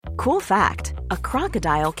Cool fact, a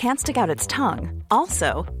crocodile can't stick out its tongue.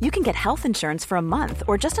 Also, you can get health insurance for a month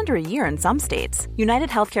or just under a year in some states. United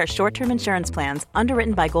Healthcare short-term insurance plans,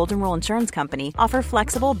 underwritten by Golden Rule Insurance Company, offer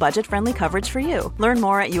flexible, budget-friendly coverage for you. Learn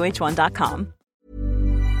more at uh1.com.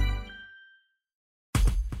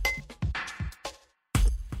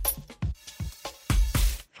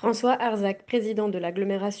 François Arzac, président de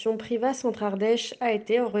l'agglomération Privas Centre-Ardèche, a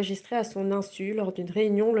été enregistré à son insu lors d'une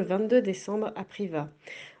réunion le 22 décembre à Privas.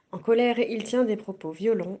 En colère, il tient des propos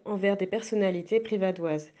violents envers des personnalités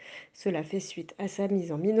privadoises. Cela fait suite à sa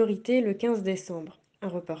mise en minorité le 15 décembre. Un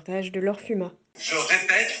reportage de Laure Fuma. Je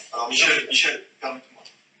répète, alors Michel, permettez-moi.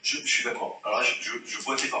 Je suis d'accord. Alors là, je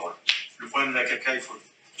vois tes paroles. Le problème de la CAPCA,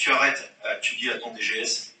 tu arrêtes, tu dis à ton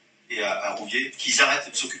DGS et à Rouvier qu'ils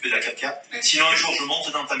arrêtent de s'occuper de la CAPCA. Sinon, un jour, je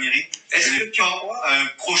monte dans ta mairie. Est-ce que tu as un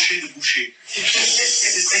crochet de boucher? C'est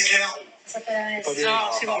très clair. Ça peut arrêter. Non,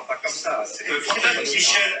 c'est bon. Pas comme ça.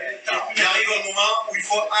 Michel, il arrive un moment où il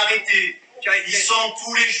faut arrêter. Ils sont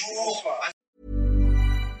tous les jours.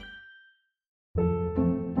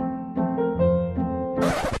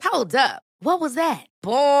 Hold up. What was that?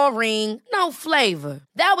 Boring. No flavor.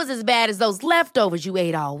 That was as bad as those leftovers you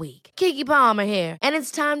ate all week. Keke Palmer here, and it's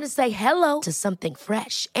time to say hello to something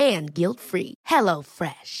fresh and guilt-free. Hello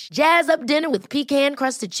Fresh. Jazz up dinner with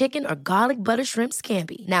pecan-crusted chicken or garlic butter shrimp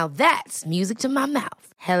scampi. Now that's music to my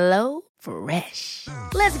mouth. Hello Fresh.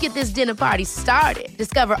 Let's get this dinner party started.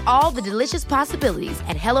 Discover all the delicious possibilities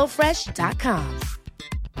at hellofresh.com.